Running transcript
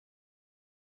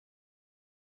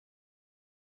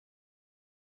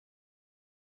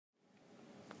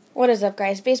What is up,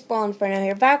 guys? Baseball Inferno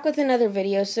here, back with another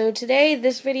video. So today,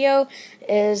 this video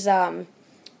is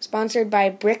sponsored by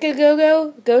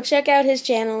Brickagogo. Go check out his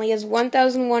channel. He has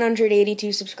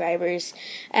 1,182 subscribers.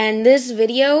 And this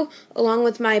video, along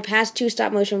with my past 2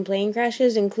 stop-motion plane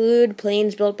crashes, include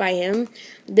planes built by him.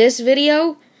 This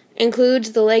video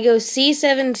includes the Lego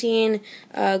C-17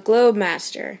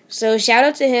 GlobeMaster. So shout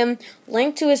out to him.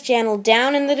 Link to his channel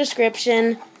down in the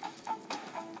description.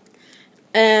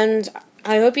 And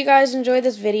I hope you guys enjoy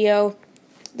this video.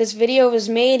 This video was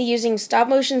made using Stop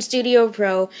Motion Studio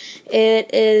Pro.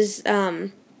 It is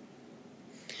an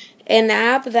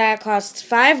app that costs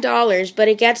 $5, but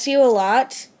it gets you a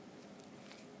lot.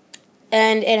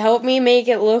 And it helped me make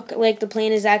it look like the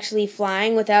plane is actually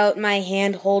flying without my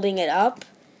hand holding it up.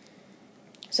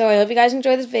 So I hope you guys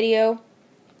enjoy this video.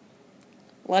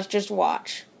 Let's just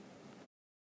watch.